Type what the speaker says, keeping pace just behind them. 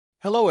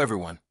Hello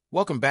everyone,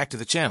 welcome back to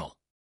the channel.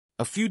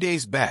 A few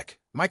days back,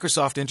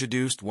 Microsoft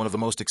introduced one of the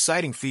most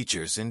exciting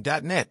features in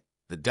 .NET,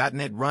 the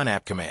 .NET Run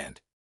app command.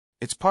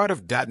 It's part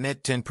of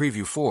 .NET 10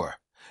 Preview 4,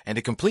 and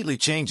it completely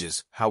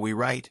changes how we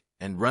write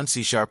and run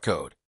C#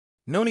 code.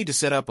 No need to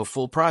set up a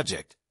full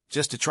project,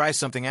 just to try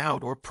something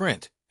out or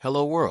print,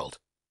 "Hello World."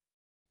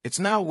 It's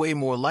now way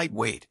more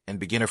lightweight and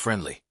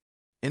beginner-friendly.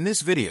 In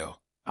this video,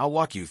 I'll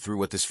walk you through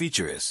what this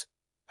feature is,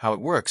 how it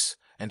works,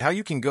 and how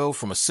you can go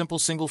from a simple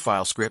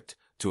single-file script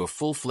to a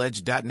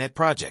full-fledged .NET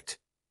project,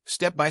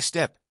 step by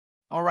step.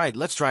 Alright,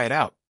 let's try it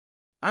out.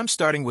 I'm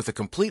starting with a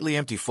completely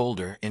empty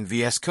folder in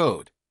VS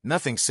Code,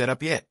 nothing set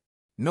up yet.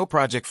 No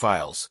project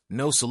files,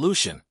 no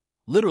solution,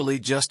 literally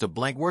just a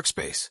blank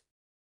workspace.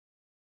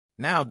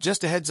 Now,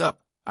 just a heads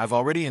up, I've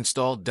already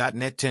installed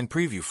 .NET 10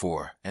 Preview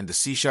 4 and the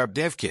C#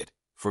 Dev Kit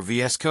for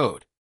VS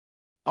Code.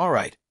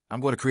 Alright,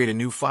 I'm going to create a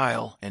new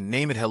file and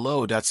name it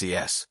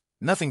hello.cs.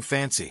 Nothing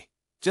fancy,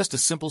 just a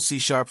simple C#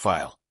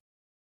 file.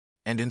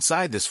 And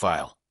inside this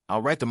file,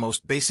 I'll write the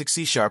most basic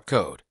C#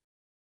 code.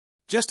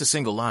 Just a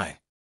single line,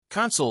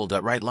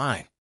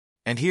 console.writeLine.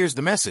 And here's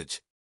the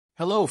message.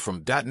 Hello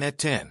from .NET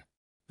 10.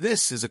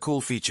 This is a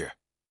cool feature.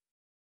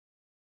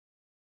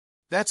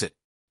 That's it.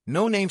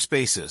 No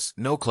namespaces,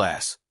 no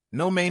class,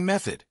 no main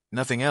method,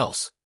 nothing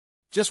else.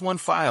 Just one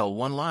file,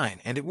 one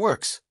line, and it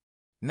works.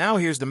 Now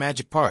here's the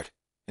magic part.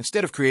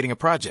 Instead of creating a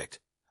project,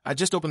 I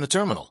just open the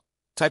terminal,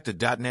 type the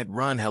 .NET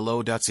run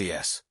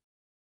hello.cs.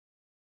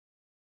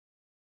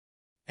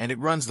 And it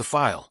runs the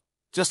file,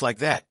 just like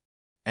that.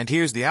 And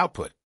here's the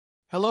output.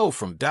 Hello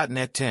from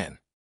 .NET 10.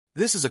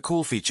 This is a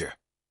cool feature.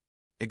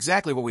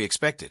 Exactly what we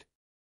expected.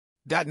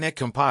 .NET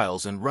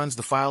compiles and runs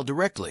the file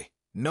directly.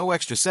 No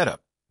extra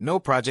setup, no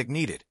project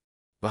needed.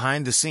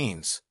 Behind the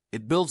scenes,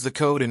 it builds the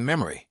code in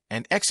memory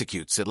and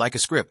executes it like a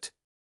script.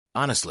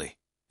 Honestly,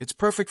 it's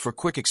perfect for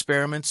quick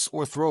experiments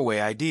or throwaway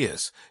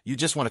ideas you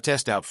just want to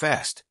test out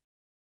fast.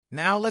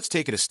 Now let's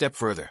take it a step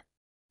further.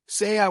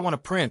 Say I want to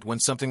print when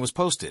something was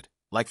posted,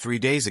 like 3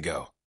 days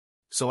ago.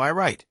 So I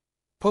write,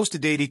 posted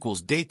date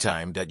equals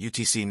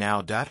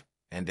datetime.utc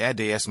and add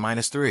day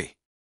s-3.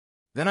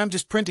 Then I'm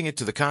just printing it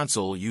to the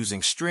console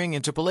using string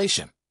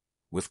interpolation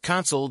with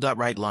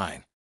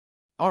console.writeLine.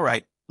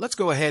 Alright, let's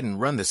go ahead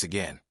and run this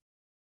again.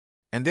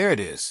 And there it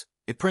is.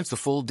 It prints the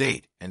full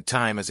date and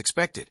time as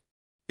expected.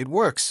 It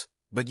works,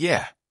 but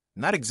yeah,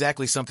 not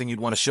exactly something you'd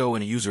want to show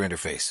in a user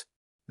interface.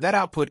 That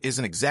output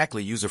isn't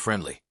exactly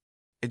user-friendly.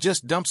 It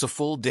just dumps a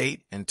full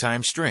date and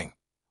time string,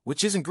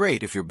 which isn't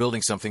great if you're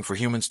building something for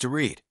humans to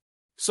read.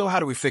 So how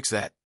do we fix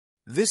that?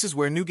 This is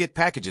where NuGet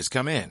packages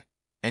come in.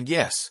 And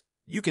yes,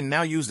 you can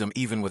now use them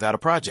even without a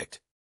project.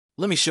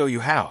 Let me show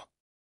you how.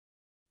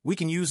 We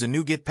can use a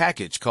NuGet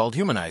package called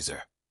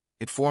Humanizer.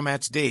 It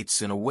formats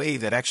dates in a way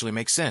that actually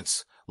makes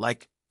sense,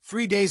 like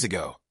 3 days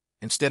ago,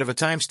 instead of a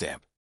timestamp.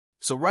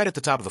 So right at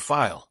the top of the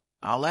file,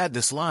 I'll add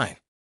this line,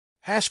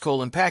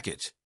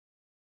 #package.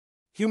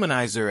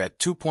 Humanizer at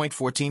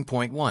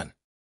 2.14.1.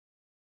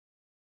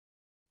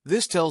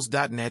 This tells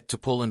 .NET to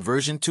pull in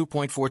version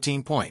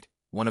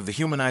 2.14.1 of the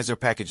Humanizer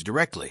package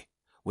directly,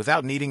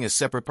 without needing a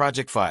separate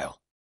project file.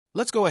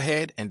 Let's go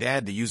ahead and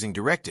add the using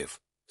directive,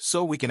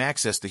 so we can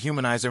access the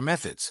Humanizer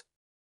methods.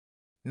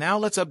 Now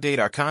let's update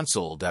our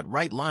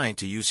console.writeLine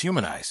to use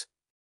Humanize.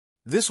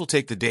 This will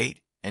take the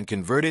date and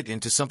convert it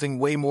into something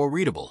way more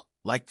readable,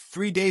 like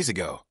 3 days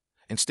ago,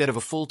 instead of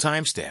a full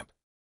timestamp.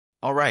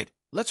 Alright,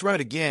 let's run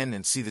it again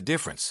and see the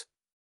difference.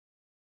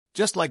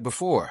 Just like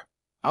before,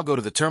 I'll go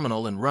to the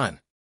terminal and run.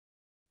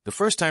 The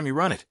first time you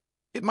run it,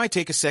 it might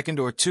take a second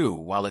or two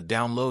while it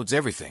downloads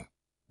everything,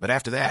 but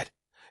after that,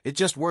 it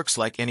just works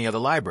like any other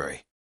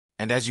library.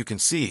 And as you can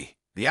see,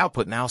 the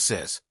output now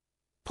says,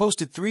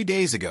 posted 3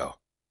 days ago.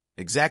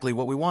 Exactly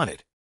what we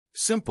wanted.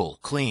 Simple,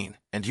 clean,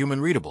 and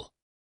human-readable.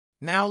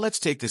 Now let's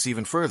take this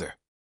even further.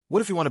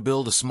 What if you want to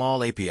build a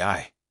small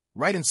API,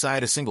 right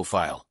inside a single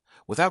file,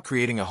 without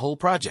creating a whole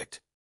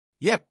project?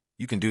 Yep,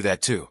 you can do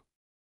that too.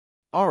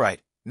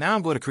 Alright, now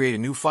I'm going to create a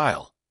new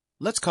file.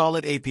 Let's call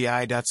it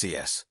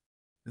api.cs.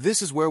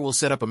 This is where we'll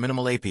set up a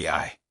minimal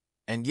API.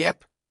 And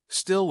yep,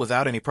 still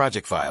without any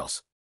project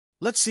files.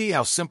 Let's see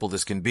how simple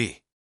this can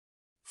be.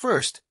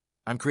 First,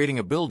 I'm creating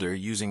a builder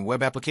using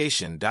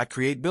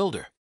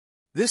webapplication.createBuilder.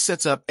 This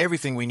sets up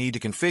everything we need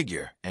to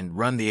configure and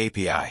run the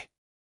API.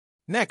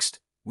 Next,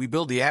 we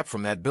build the app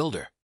from that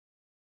builder.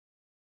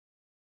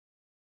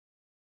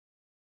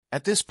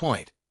 At this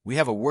point, we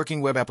have a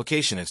working web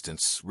application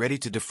instance ready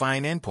to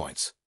define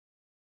endpoints.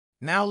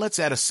 Now let's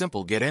add a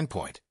simple get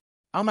endpoint.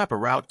 I'll map a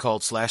route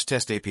called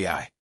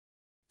 /testapi.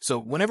 So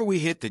whenever we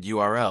hit that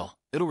URL,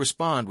 it'll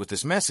respond with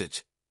this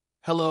message,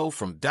 hello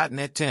from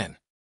 .NET 10.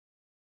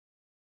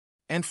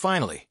 And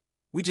finally,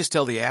 we just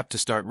tell the app to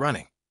start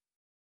running.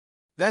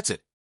 That's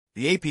it.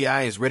 The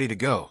API is ready to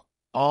go,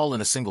 all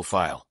in a single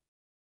file.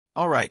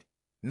 Alright,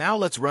 now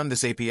let's run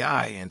this API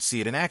and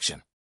see it in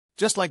action.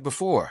 Just like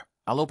before,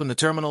 I'll open the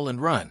terminal and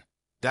run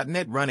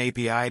 .NET run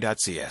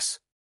api.cs.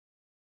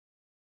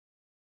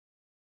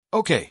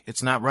 Okay,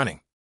 it's not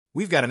running.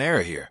 We've got an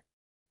error here.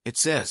 It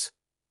says,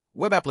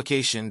 web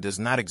application does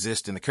not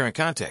exist in the current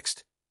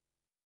context.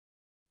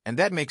 And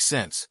that makes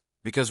sense,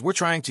 because we're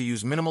trying to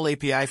use minimal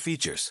API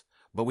features,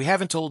 but we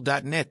haven't told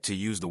 .NET to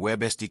use the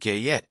web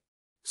SDK yet.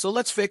 So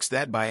let's fix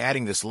that by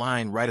adding this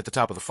line right at the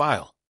top of the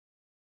file.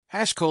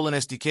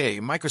 #SDK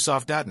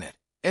Microsoft.NET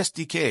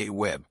SDK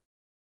Web.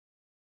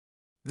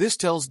 This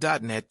tells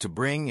 .NET to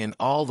bring in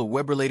all the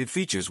web-related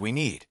features we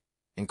need,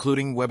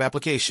 including web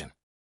application.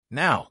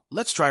 Now,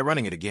 let's try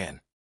running it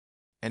again.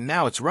 And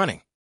now it's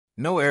running.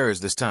 No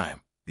errors this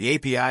time. The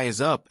API is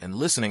up and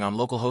listening on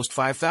localhost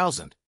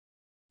 5000.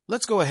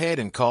 Let's go ahead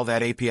and call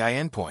that API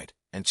endpoint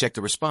and check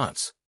the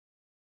response.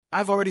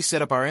 I've already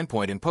set up our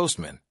endpoint in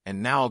Postman,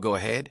 and now I'll go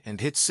ahead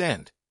and hit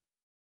send.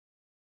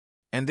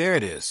 And there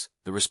it is.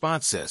 The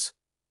response says,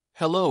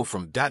 "Hello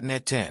from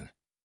 .NET 10.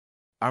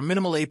 Our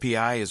minimal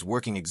API is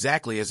working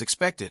exactly as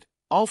expected,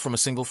 all from a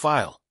single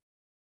file."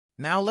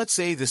 Now let's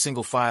say the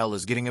single file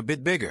is getting a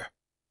bit bigger.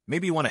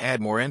 Maybe you want to add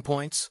more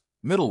endpoints,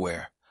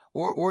 middleware,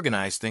 or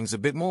organize things a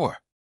bit more.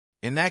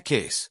 In that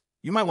case,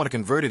 you might want to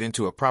convert it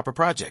into a proper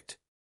project.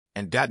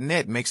 And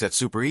 .NET makes that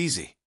super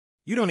easy.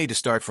 You don't need to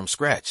start from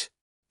scratch.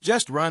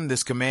 Just run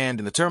this command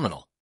in the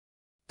terminal.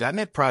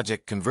 .NET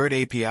project convert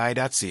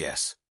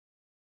API.cs.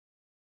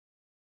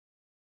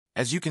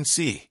 As you can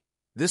see,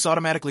 this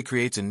automatically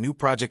creates a new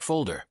project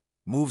folder,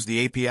 moves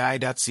the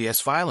API.cs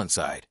file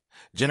inside,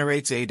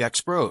 generates a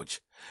csproj,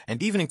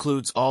 and even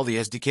includes all the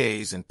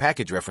SDKs and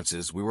package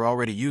references we were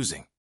already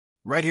using.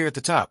 Right here at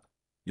the top,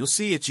 you'll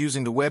see it's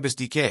using the web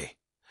SDK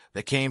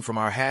that came from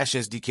our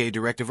 #SDK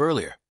directive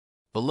earlier.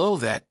 Below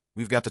that,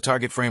 we've got the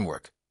target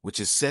framework, which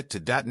is set to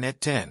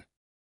 .NET 10.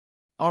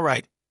 All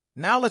right,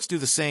 now let's do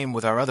the same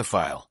with our other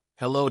file,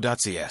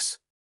 hello.cs.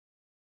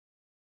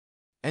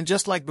 And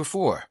just like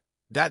before,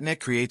 .NET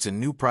creates a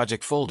new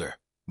project folder,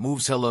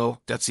 moves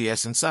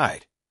hello.cs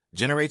inside,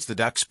 generates the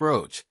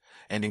csproj,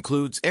 and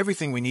includes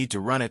everything we need to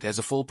run it as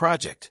a full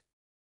project.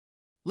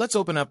 Let's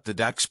open up the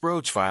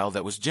csproj file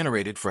that was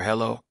generated for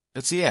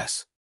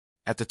hello.cs.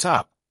 At the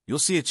top, you'll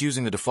see it's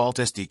using the default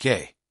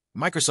SDK,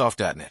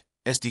 Microsoft.NET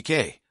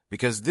SDK,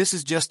 because this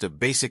is just a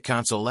basic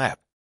console app.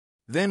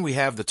 Then we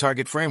have the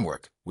target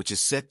framework, which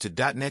is set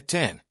to .NET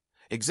 10,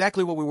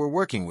 exactly what we were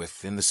working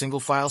with in the single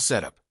file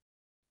setup.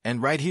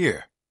 And right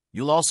here,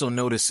 you'll also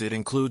notice it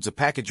includes a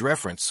package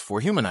reference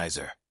for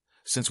Humanizer,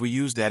 since we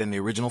used that in the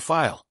original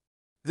file.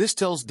 This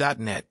tells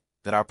 .NET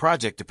that our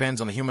project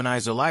depends on the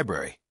Humanizer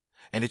library,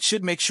 and it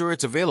should make sure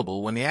it's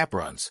available when the app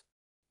runs.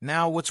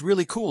 Now, what's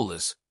really cool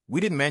is,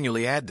 we didn't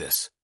manually add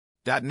this.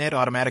 .NET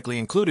automatically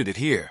included it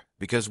here,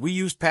 because we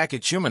used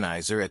package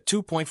Humanizer at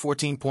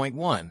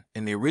 2.14.1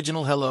 in the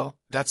original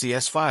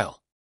hello.cs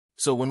file.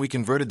 So when we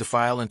converted the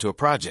file into a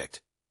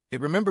project, it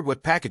remembered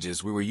what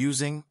packages we were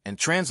using and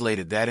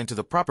translated that into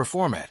the proper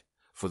format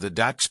for the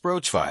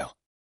 .csproj file.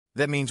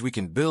 That means we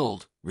can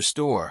build,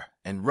 restore,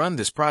 and run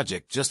this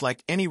project just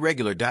like any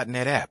regular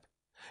 .NET app,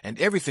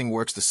 and everything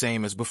works the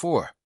same as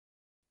before.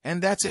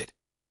 And that's it.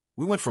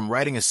 We went from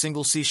writing a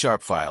single C#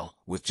 file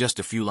with just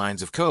a few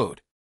lines of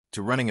code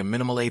to running a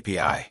minimal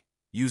API,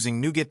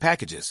 using NuGet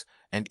packages,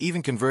 and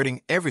even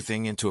converting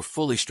everything into a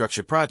fully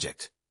structured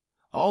project,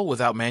 all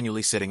without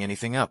manually setting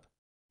anything up.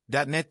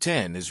 .NET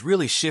 10 is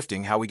really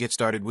shifting how we get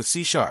started with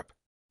C#.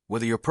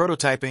 Whether you're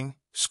prototyping,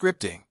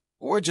 scripting,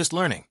 or just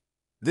learning,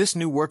 this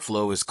new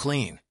workflow is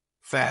clean,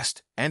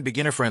 fast, and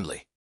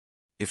beginner-friendly.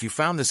 If you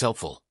found this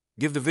helpful,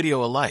 give the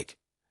video a like,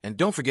 and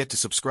don't forget to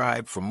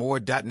subscribe for more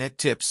 .NET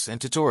tips and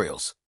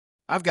tutorials.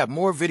 I've got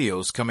more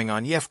videos coming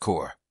on YEF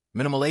Core,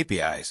 minimal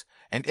APIs,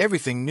 and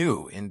everything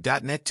new in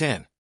 .NET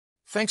 10.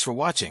 Thanks for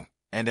watching,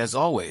 and as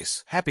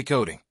always, happy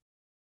coding.